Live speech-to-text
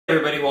Hey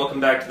everybody, welcome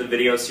back to the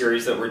video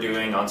series that we're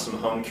doing on some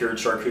home-cured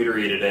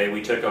charcuterie today.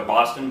 We took a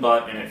Boston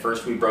butt and at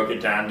first we broke it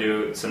down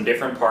to some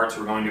different parts.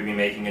 We're going to be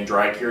making a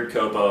dry-cured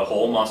copa, a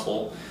whole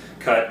muscle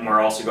cut, and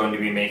we're also going to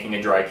be making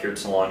a dry-cured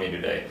salami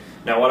today.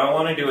 Now what I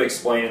wanted to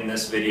explain in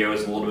this video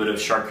is a little bit of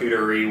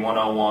charcuterie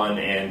 101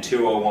 and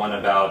 201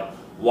 about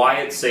why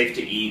it's safe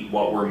to eat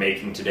what we're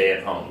making today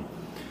at home.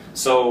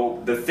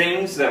 So the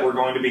things that we're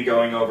going to be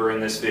going over in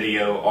this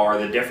video are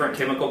the different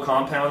chemical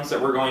compounds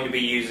that we're going to be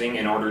using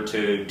in order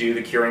to do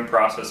the curing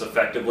process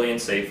effectively and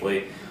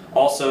safely.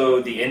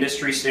 Also the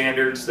industry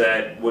standards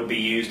that would be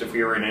used if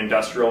we were in an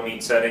industrial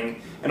meat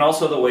setting, and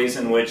also the ways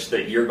in which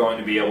that you're going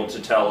to be able to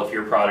tell if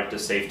your product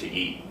is safe to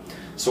eat.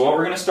 So what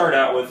we're going to start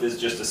out with is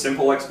just a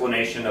simple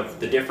explanation of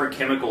the different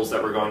chemicals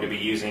that we're going to be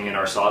using in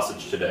our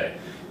sausage today.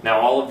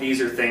 Now all of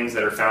these are things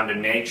that are found in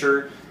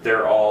nature.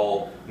 They're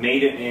all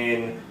made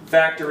in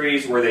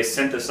factories where they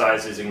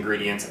synthesize these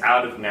ingredients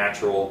out of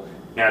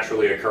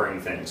naturally occurring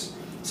things.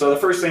 So the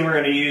first thing we're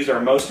going to use, our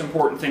most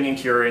important thing in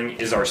curing,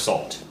 is our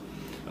salt.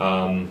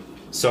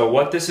 So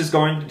what this is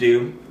going to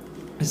do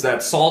is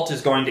that salt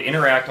is going to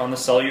interact on the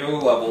cellular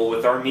level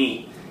with our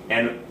meat,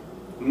 and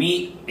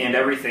meat and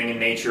everything in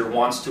nature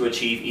wants to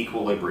achieve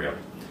equilibrium.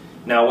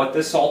 Now what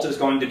this salt is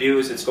going to do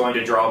is it's going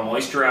to draw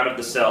moisture out of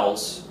the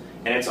cells,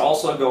 and it's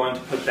also going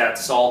to put that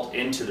salt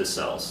into the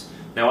cells.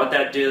 Now what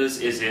that does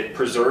is it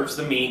preserves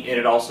the meat, and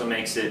it also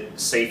makes it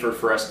safer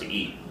for us to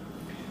eat.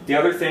 The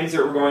other things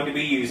that we're going to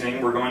be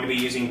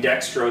using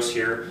dextrose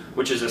here,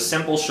 which is a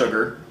simple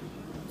sugar.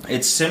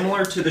 It's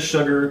similar to the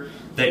sugar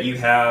that you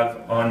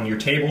have on your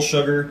table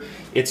sugar.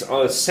 It's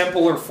a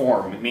simpler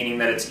form, meaning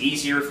that it's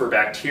easier for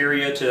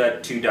bacteria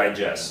to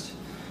digest.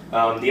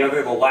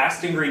 The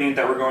last ingredient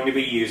that we're going to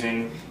be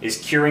using is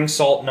curing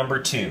salt number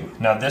 2.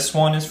 Now this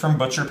one is from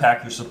Butcher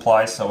Packer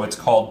Supply, so it's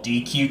called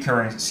DQ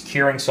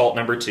curing salt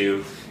number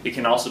 2. It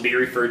can also be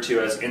referred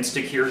to as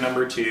Instacure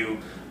number 2,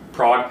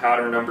 Prague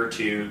powder number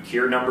 2,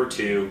 Cure number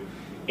 2.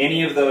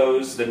 Any of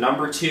those, the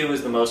number 2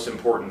 is the most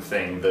important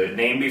thing. The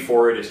name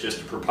before it is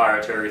just a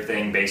proprietary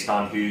thing based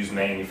on who's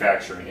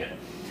manufacturing it.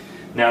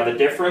 Now the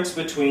difference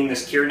between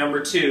this Cure number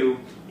 2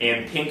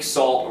 and pink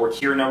salt or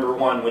Cure number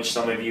 1, which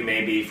some of you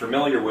may be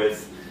familiar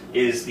with,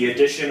 is the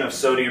addition of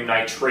sodium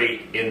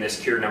nitrate in this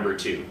Cure number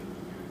 2.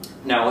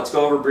 Now let's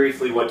go over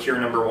briefly what Cure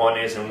number 1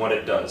 is and what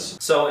it does.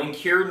 So in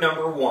Cure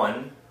number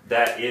 1,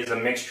 that is a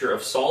mixture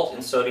of salt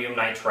and sodium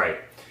nitrite.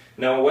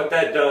 Now what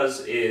that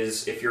does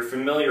is, if you're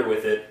familiar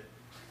with it,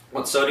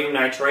 what sodium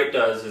nitrite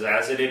does is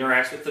as it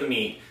interacts with the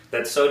meat,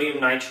 that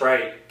sodium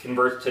nitrite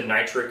converts to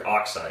nitric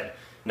oxide.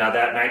 Now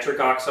that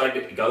nitric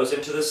oxide goes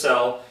into the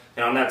cell,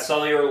 and on that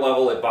cellular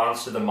level it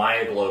bonds to the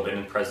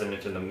myoglobin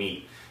present in the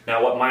meat.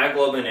 Now what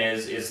myoglobin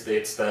is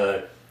it's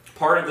the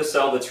part of the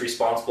cell that's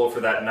responsible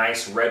for that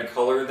nice red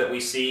color that we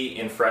see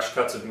in fresh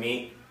cuts of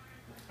meat.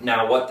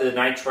 Now what the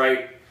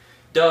nitrite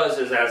does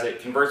is as it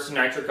converts to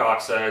nitric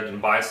oxide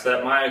and binds to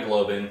that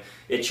myoglobin,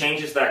 it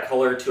changes that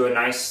color to a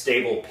nice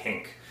stable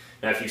pink.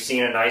 Now if you've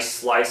seen a nice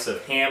slice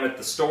of ham at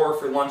the store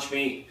for lunch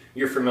meat,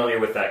 you're familiar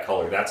with that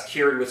color. That's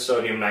cured with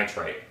sodium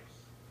nitrite.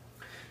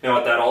 Now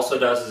what that also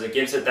does is it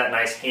gives it that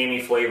nice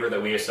hammy flavor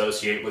that we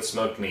associate with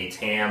smoked meats,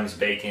 hams,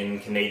 bacon,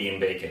 Canadian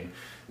bacon.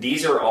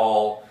 These are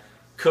all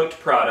cooked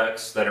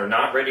products that are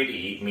not ready to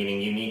eat, meaning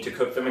you need to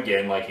cook them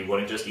again like you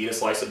wouldn't just eat a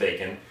slice of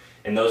bacon,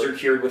 and those are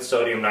cured with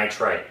sodium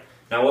nitrite.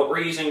 Now what we're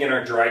using in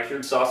our dry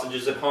cured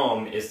sausages at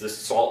home is the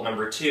salt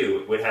number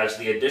 2, which has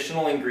the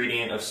additional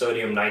ingredient of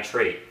sodium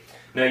nitrate.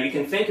 Now you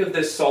can think of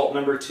this salt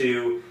number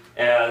 2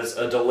 as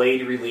a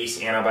delayed release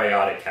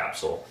antibiotic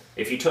capsule.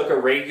 If you took a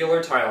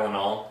regular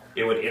Tylenol,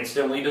 it would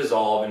instantly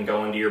dissolve and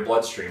go into your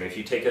bloodstream. If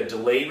you take a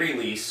delayed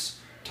release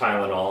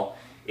Tylenol,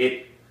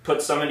 it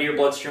puts some into your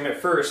bloodstream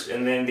at first,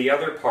 and then the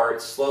other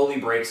part slowly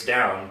breaks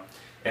down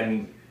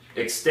and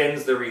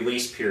extends the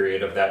release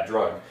period of that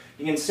drug.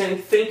 You can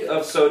think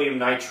of sodium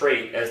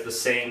nitrate as the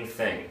same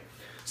thing.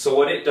 So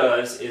what it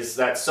does is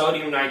that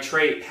sodium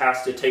nitrate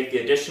has to take the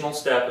additional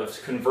step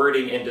of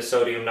converting into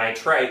sodium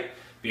nitrite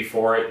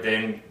before it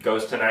then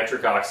goes to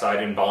nitric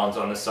oxide and bonds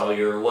on the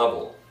cellular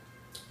level.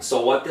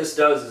 So what this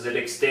does is it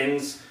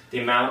extends the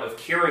amount of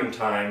curing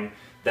time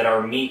that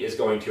our meat is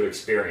going to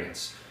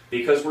experience.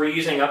 Because we're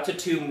using up to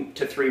 2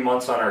 to 3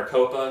 months on our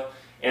copa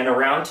and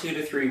around 2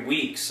 to 3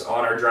 weeks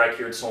on our dry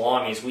cured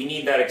salamis, we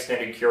need that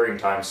extended curing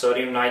time.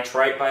 Sodium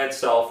nitrite by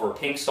itself or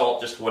pink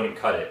salt just wouldn't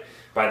cut it.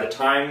 By the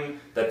time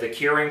that the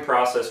curing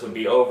process would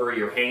be over,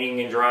 your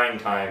hanging and drying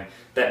time,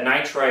 that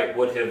nitrite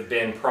would have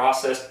been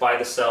processed by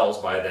the cells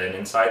by then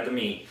inside the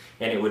meat,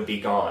 and it would be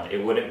gone.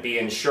 It wouldn't be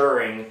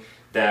ensuring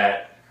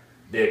that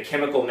the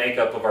chemical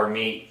makeup of our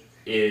meat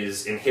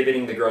is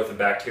inhibiting the growth of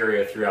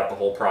bacteria throughout the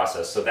whole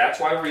process. So that's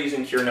why we're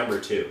using Cure number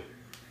 2.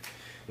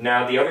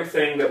 Now the other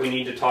thing that we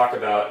need to talk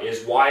about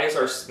is why is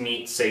our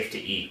meat safe to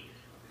eat?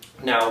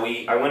 Now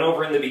I went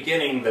over in the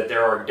beginning that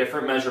there are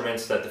different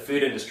measurements that the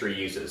food industry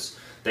uses.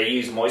 They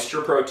use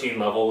moisture protein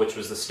level, which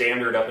was the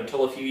standard up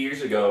until a few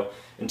years ago,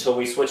 until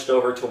we switched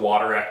over to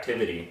water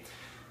activity.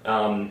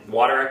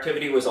 Water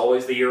activity was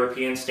always the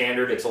European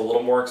standard. It's a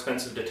little more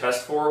expensive to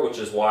test for, which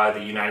is why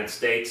the United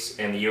States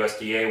and the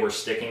USDA were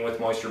sticking with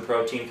moisture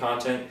protein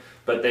content,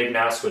 but they've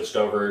now switched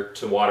over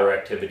to water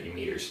activity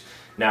meters.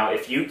 Now,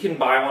 if you can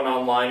buy one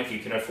online, if you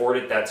can afford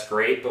it, that's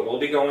great, but we'll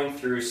be going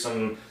through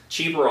some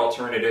cheaper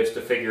alternatives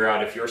to figure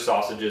out if your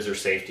sausages are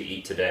safe to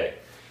eat today.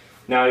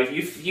 Now,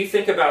 if you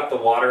think about the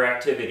water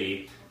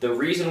activity, the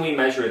reason we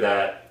measure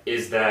that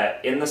is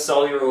that in the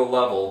cellular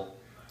level,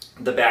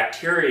 the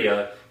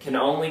bacteria can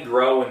only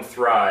grow and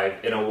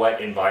thrive in a wet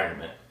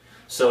environment.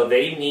 So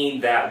they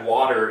need that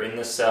water in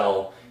the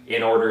cell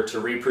in order to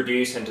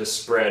reproduce and to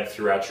spread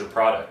throughout your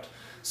product.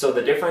 So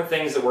the different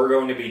things that we're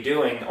going to be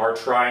doing are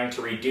trying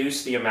to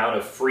reduce the amount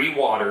of free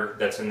water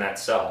that's in that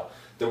cell.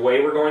 The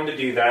way we're going to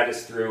do that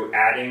is through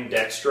adding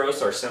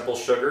dextrose, our simple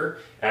sugar,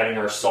 adding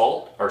our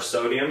salt, our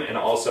sodium, and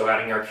also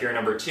adding our cure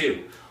number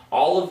 2.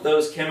 All of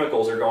those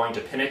chemicals are going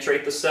to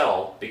penetrate the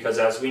cell because,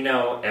 as we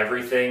know,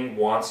 everything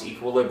wants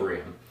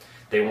equilibrium.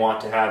 They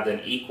want to have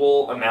an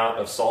equal amount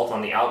of salt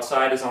on the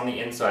outside as on the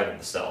inside of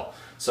the cell.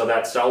 So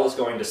that cell is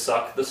going to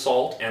suck the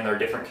salt and their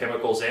different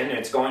chemicals in, and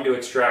it's going to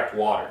extract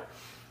water.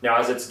 Now,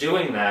 as it's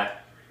doing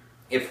that,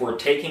 if we're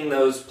taking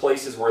those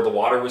places where the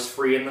water was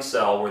free in the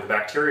cell, where the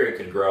bacteria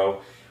could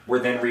grow, we're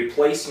then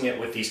replacing it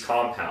with these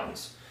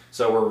compounds.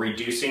 So we're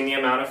reducing the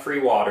amount of free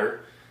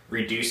water,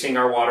 reducing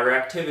our water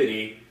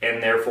activity,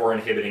 and therefore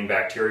inhibiting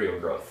bacterial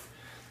growth.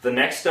 The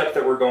next step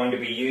that we're going to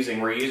be using,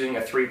 we're using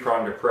a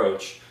three-pronged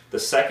approach. The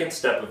second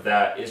step of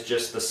that is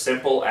just the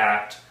simple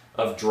act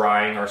of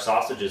drying our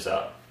sausages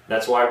out.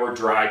 That's why we're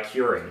dry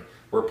curing.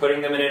 We're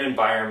putting them in an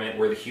environment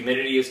where the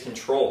humidity is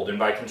controlled, and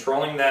by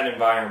controlling that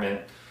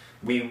environment,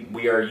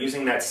 we are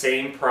using that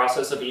same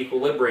process of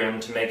equilibrium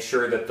to make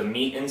sure that the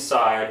meat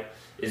inside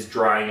is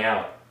drying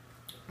out.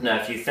 Now,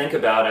 if you think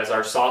about it, as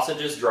our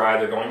sausages dry,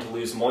 they're going to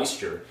lose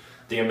moisture.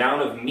 The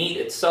amount of meat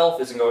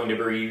itself isn't going to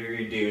be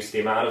reduced.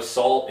 The amount of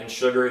salt and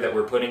sugar that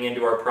we're putting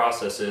into our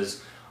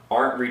processes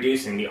aren't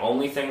reducing. The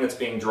only thing that's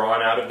being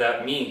drawn out of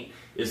that meat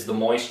is the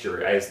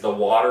moisture, as the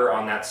water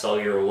on that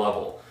cellular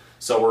level.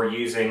 So we're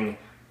using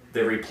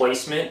the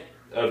replacement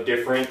of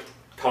different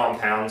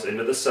compounds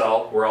into the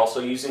cell. We're also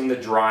using the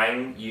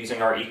drying,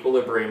 using our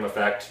equilibrium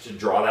effect to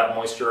draw that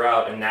moisture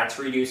out, and that's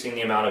reducing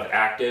the amount of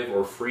active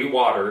or free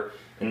water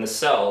in the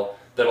cell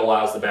that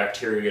allows the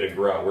bacteria to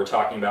grow. We're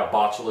talking about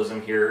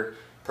botulism here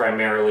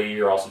primarily.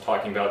 You're also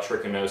talking about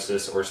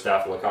trichinosis or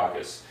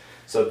staphylococcus.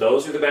 So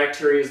those are the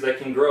bacteria that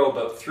can grow,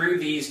 but through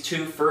these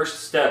two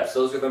first steps,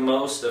 those are the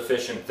most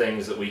efficient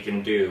things that we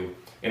can do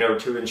in order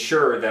to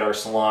ensure that our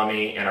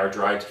salami and our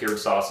dried cured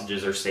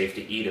sausages are safe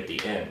to eat at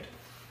the end.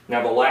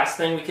 Now, the last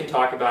thing we can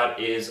talk about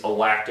is a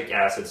lactic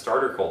acid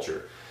starter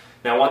culture.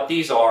 Now, what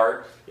these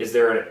are is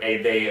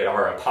they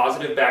are a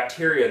positive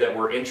bacteria that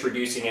we're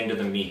introducing into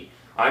the meat.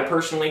 I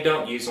personally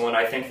don't use one.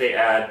 I think they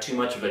add too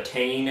much of a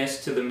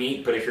tanginess to the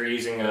meat, but if you're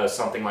using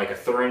something like a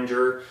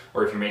Thuringer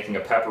or if you're making a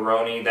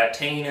pepperoni, that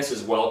tanginess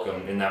is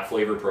welcome in that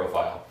flavor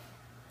profile.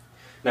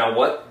 Now,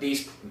 what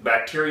these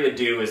bacteria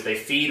do is they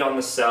feed on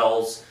the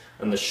cells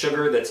and the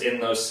sugar that's in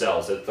those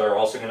cells. They're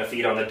also going to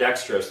feed on the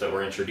dextrose that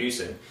we're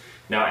introducing.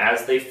 Now,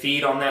 as they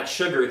feed on that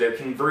sugar, they're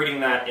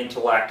converting that into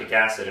lactic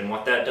acid, and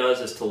what that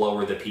does is to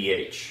lower the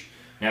pH.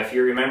 Now, if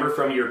you remember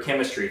from your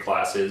chemistry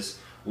classes,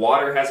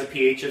 water has a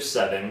pH of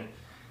 7.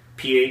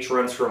 pH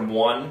runs from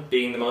 1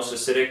 being the most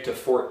acidic to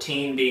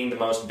 14 being the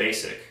most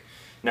basic.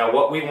 Now,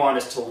 what we want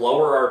is to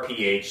lower our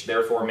pH,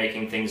 therefore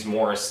making things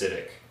more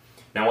acidic.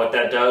 Now, what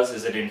that does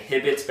is it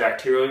inhibits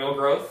bacterial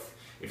growth.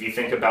 If you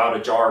think about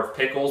a jar of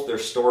pickles, they're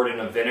stored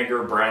in a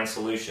vinegar brine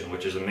solution,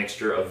 which is a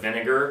mixture of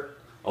vinegar,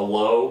 a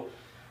low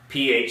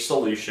pH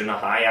solution, a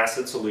high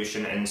acid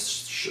solution, and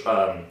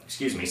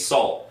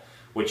salt,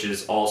 which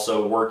is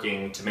also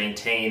working to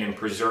maintain and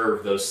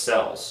preserve those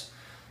cells.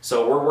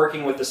 So we're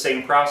working with the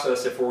same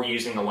process if we're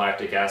using the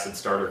lactic acid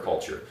starter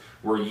culture.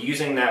 We're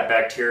using that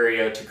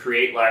bacteria to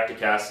create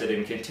lactic acid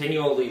and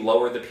continually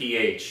lower the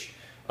pH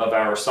of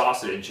our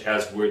sausage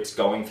as it's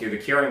going through the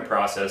curing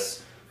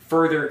process,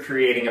 further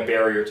creating a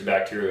barrier to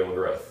bacterial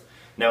growth.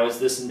 Now,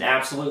 is this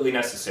absolutely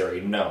necessary?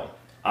 No.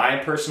 I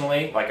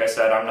personally, like I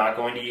said, I'm not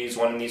going to use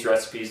one of these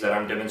recipes that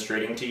I'm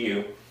demonstrating to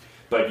you,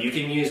 but you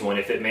can use one.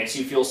 If it makes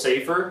you feel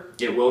safer,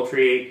 it will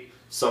create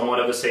somewhat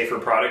of a safer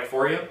product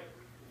for you.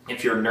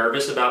 If you're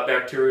nervous about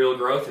bacterial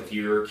growth, if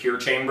your cure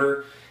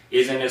chamber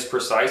isn't as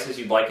precise as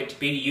you'd like it to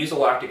be, use a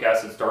lactic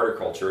acid starter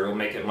culture. It will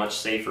make it much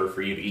safer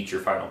for you to eat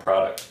your final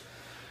product.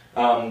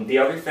 The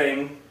other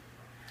thing,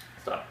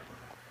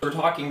 we're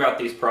talking about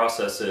these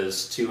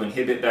processes to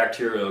inhibit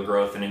bacterial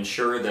growth and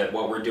ensure that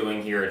what we're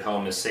doing here at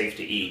home is safe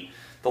to eat.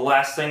 The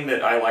last thing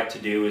that I like to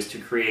do is to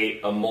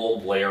create a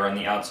mold layer on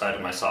the outside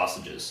of my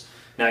sausages.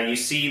 Now, you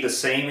see the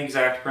same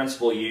exact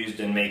principle used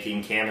in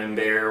making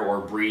camembert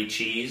or brie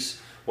cheese.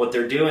 What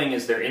they're doing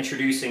is they're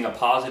introducing a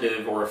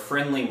positive or a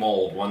friendly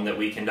mold, one that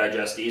we can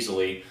digest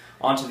easily,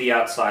 onto the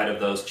outside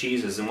of those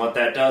cheeses. And what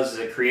that does is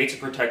it creates a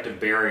protective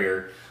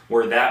barrier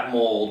where that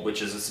mold,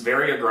 which is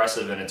very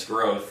aggressive in its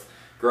growth,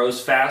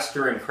 grows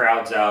faster and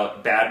crowds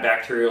out bad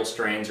bacterial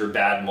strains or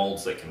bad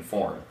molds that can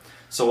form.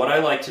 So what I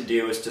like to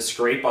do is to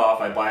scrape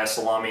off. I buy a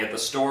salami at the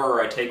store,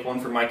 or I take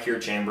one from my cure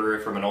chamber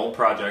from an old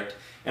project,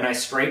 and I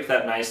scrape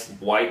that nice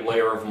white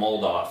layer of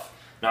mold off.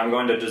 Now I'm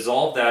going to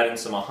dissolve that in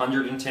some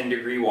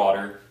 110-degree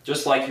water,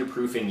 just like you're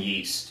proofing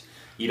yeast.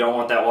 You don't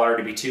want that water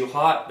to be too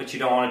hot, but you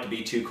don't want it to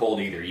be too cold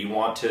either. You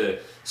want to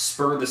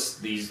spur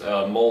these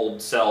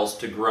mold cells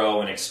to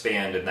grow and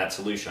expand in that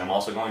solution. I'm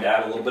also going to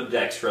add a little bit of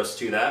dextrose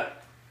to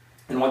that.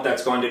 And what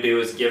that's going to do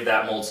is give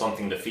that mold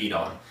something to feed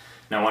on.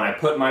 Now when I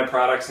put my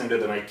products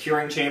into my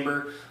curing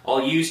chamber,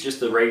 I'll use just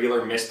the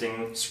regular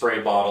misting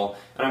spray bottle,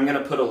 and I'm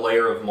going to put a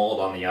layer of mold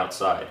on the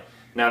outside.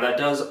 Now that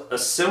does a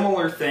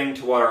similar thing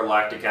to what our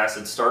lactic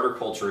acid starter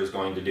culture is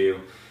going to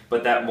do,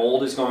 but that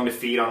mold is going to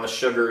feed on the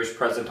sugars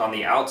present on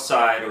the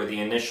outside or the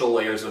initial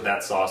layers of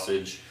that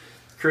sausage,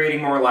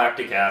 creating more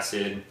lactic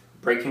acid,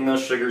 breaking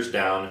those sugars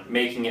down,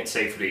 making it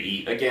safer to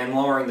eat, again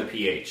lowering the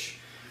pH.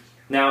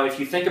 Now, if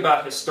you think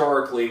about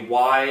historically,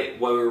 why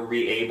were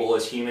we able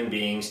as human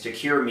beings to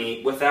cure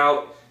meat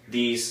without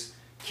these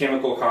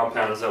chemical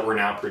compounds that we're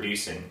now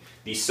producing,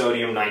 these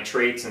sodium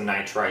nitrates and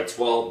nitrites?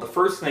 Well, the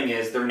first thing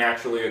is they're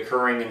naturally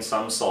occurring in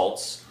some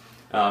salts.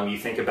 You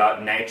think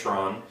about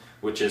nitron,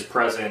 which is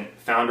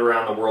found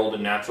around the world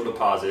in natural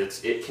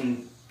deposits. It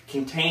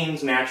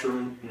contains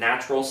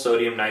natural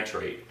sodium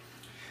nitrate.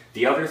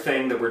 The other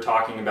thing that we're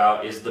talking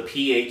about is the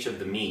pH of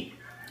the meat.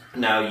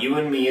 Now, you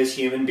and me as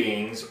human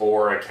beings,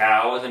 or a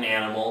cow as an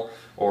animal,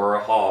 or a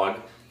hog,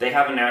 they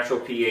have a natural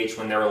pH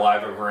when they're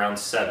alive of around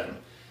 7.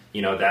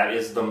 You know, that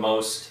is the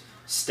most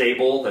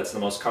stable, that's the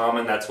most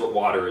common, that's what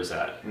water is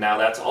at. Now,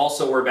 that's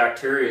also where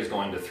bacteria is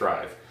going to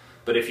thrive.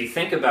 But if you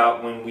think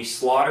about when we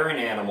slaughter an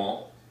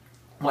animal,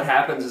 what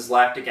happens is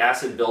lactic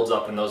acid builds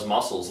up in those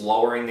muscles,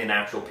 lowering the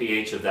natural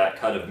pH of that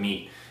cut of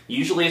meat.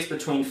 Usually it's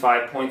between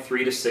 5.3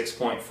 to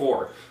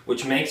 6.4,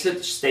 which makes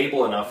it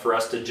stable enough for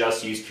us to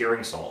just use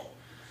curing salt.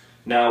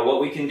 Now what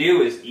we can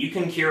do is you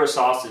can cure a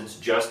sausage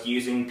just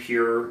using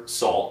pure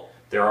salt.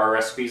 There are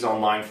recipes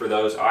online for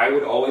those. I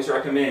would always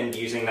recommend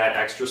using that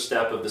extra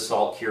step of the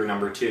salt cure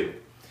number 2.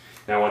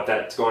 Now what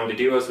that's going to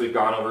do, as we've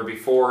gone over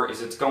before,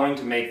 is it's going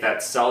to make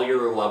that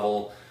cellular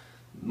level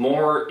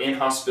more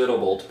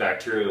inhospitable to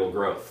bacterial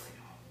growth.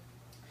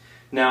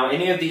 Now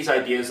any of these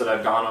ideas that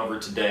I've gone over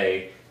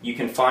today, you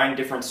can find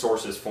different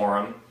sources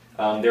for them.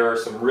 There are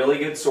some really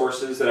good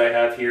sources that I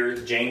have here.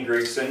 Jane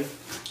Grigson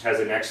has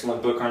an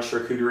excellent book on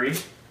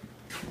charcuterie.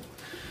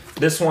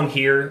 This one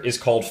here is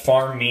called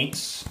Farm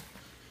Meats.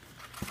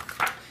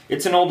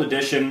 It's an old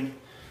edition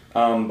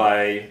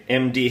by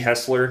M.D.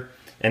 Hessler,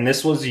 and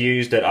this was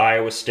used at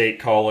Iowa State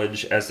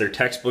College as their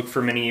textbook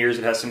for many years.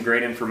 It has some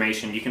great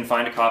information. You can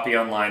find a copy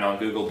online on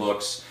Google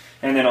Books.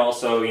 And then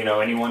also, you know,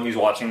 anyone who's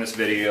watching this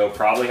video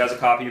probably has a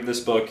copy of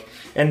this book,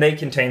 and they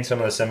contain some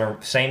of the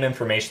same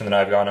information that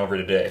I've gone over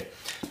today.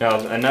 Now,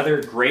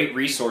 another great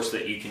resource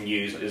that you can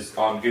use is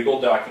on Google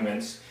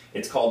Documents.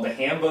 It's called the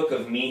Handbook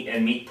of Meat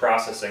and Meat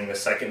Processing, the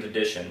 2nd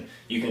edition.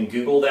 You can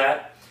Google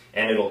that,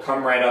 and it'll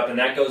come right up, and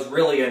that goes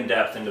really in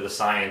depth into the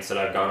science that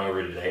I've gone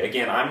over today.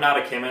 Again, I'm not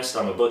a chemist,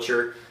 I'm a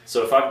butcher,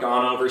 so if I've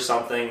gone over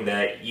something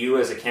that you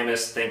as a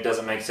chemist think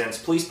doesn't make sense,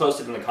 please post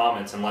it in the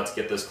comments and let's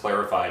get this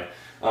clarified.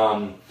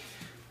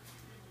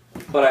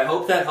 But I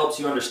hope that helps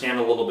you understand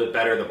a little bit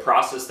better the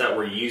process that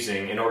we're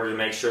using in order to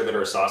make sure that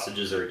our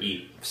sausages are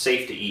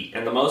safe to eat.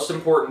 And the most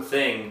important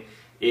thing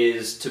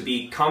is to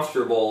be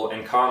comfortable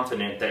and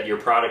confident that your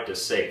product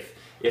is safe.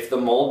 If the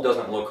mold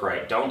doesn't look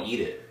right, don't eat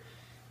it.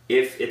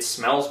 If it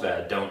smells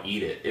bad, don't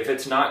eat it. If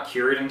it's not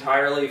cured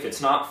entirely, if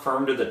it's not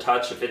firm to the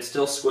touch, if it's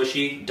still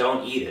squishy,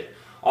 don't eat it.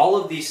 All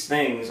of these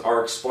things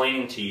are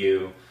explaining to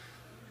you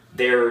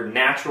they're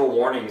natural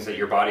warnings that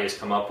your body has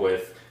come up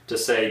with to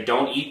say,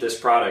 don't eat this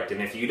product,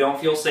 and if you don't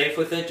feel safe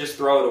with it, just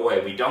throw it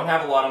away. We don't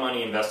have a lot of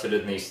money invested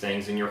in these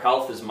things, and your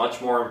health is much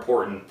more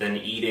important than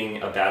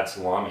eating a bad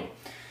salami.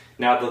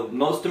 Now, the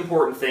most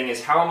important thing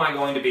is, how am I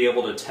going to be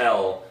able to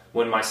tell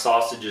when my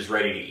sausage is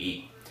ready to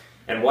eat?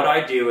 And what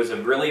I do is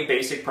a really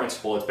basic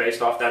principle. It's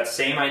based off that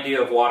same idea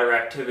of water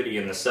activity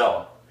in the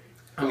cell.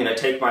 I'm going to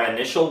take my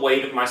initial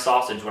weight of my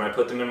sausage when I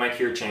put them in my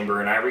cure chamber,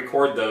 and I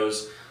record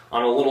those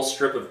on a little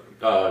strip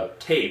of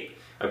tape.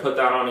 I put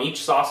that on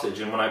each sausage,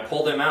 and when I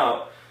pull them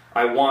out,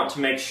 I want to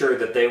make sure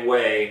that they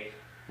weigh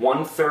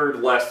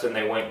 1/3 less than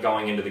they went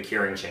going into the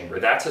curing chamber.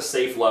 That's a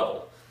safe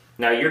level.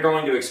 Now, you're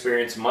going to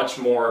experience much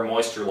more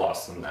moisture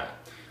loss than that.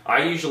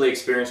 I usually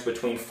experience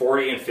between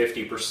 40 and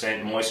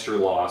 50% moisture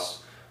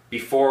loss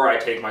before I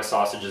take my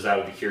sausages out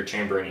of the cure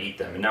chamber and eat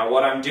them. And now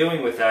what I'm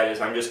doing with that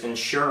is I'm just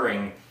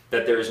ensuring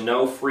that there's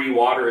no free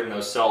water in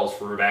those cells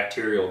for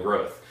bacterial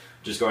growth.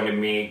 Just going to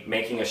be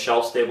making a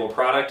shelf-stable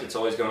product. It's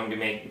always going to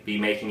be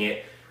making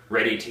it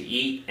ready to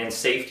eat and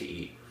safe to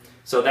eat.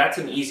 So that's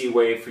an easy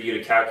way for you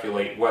to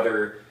calculate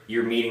whether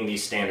you're meeting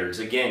these standards.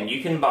 Again,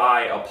 you can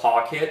buy a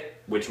paw kit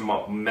which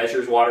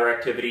measures water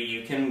activity.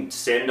 You can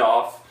send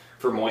off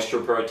for moisture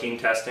protein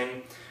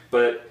testing,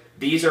 but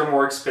these are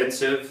more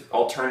expensive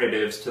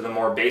alternatives to the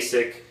more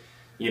basic,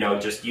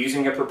 just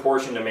using a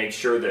proportion to make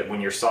sure that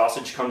when your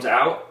sausage comes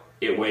out,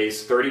 it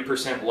weighs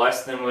 30%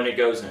 less than when it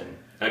goes in.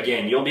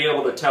 Again, you'll be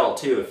able to tell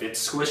too, if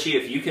it's squishy,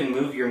 if you can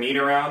move your meat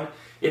around,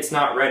 it's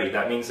not ready.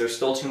 That means there's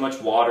still too much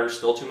water,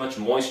 still too much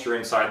moisture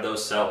inside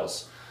those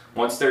cells.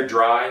 Once they're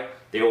dry,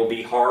 they will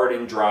be hard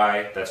and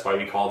dry. That's why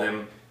we call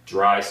them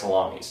dry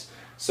salamis.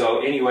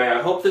 So anyway,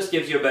 I hope this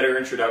gives you a better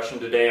introduction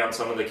today on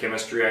some of the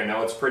chemistry. I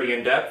know it's pretty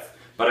in-depth,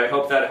 but I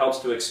hope that helps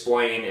to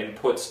explain and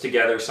puts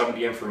together some of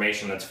the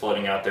information that's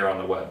floating out there on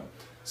the web.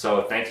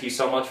 So thank you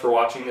so much for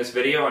watching this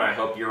video, and I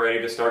hope you're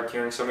ready to start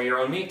curing some of your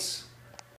own meats.